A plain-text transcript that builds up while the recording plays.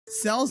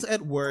Cells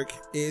at Work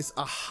is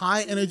a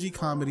high-energy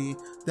comedy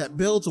that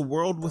builds a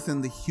world within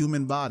the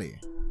human body.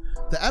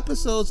 The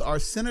episodes are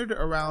centered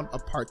around a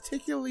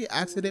particularly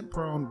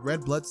accident-prone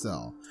red blood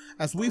cell,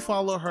 as we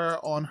follow her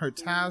on her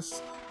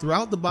tasks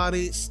throughout the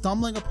body,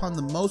 stumbling upon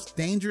the most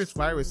dangerous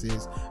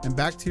viruses and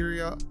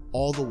bacteria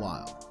all the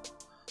while.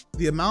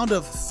 The amount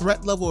of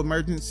threat-level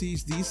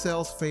emergencies these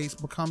cells face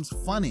becomes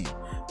funny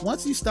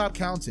once you stop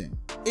counting.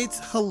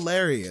 It's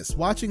hilarious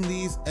watching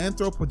these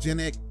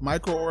anthropogenic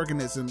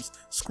microorganisms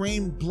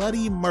scream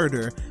bloody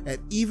murder at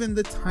even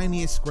the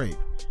tiniest scrape,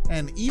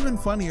 and even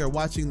funnier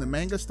watching the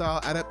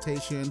manga-style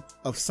adaptation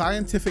of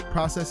scientific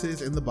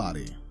processes in the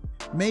body.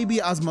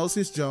 Maybe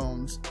Osmosis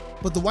Jones,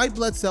 but the white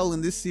blood cell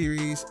in this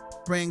series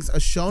brings a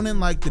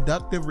shonen-like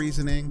deductive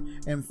reasoning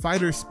and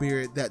fighter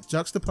spirit that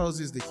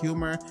juxtaposes the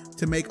humor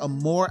to make a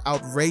more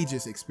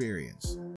outrageous experience.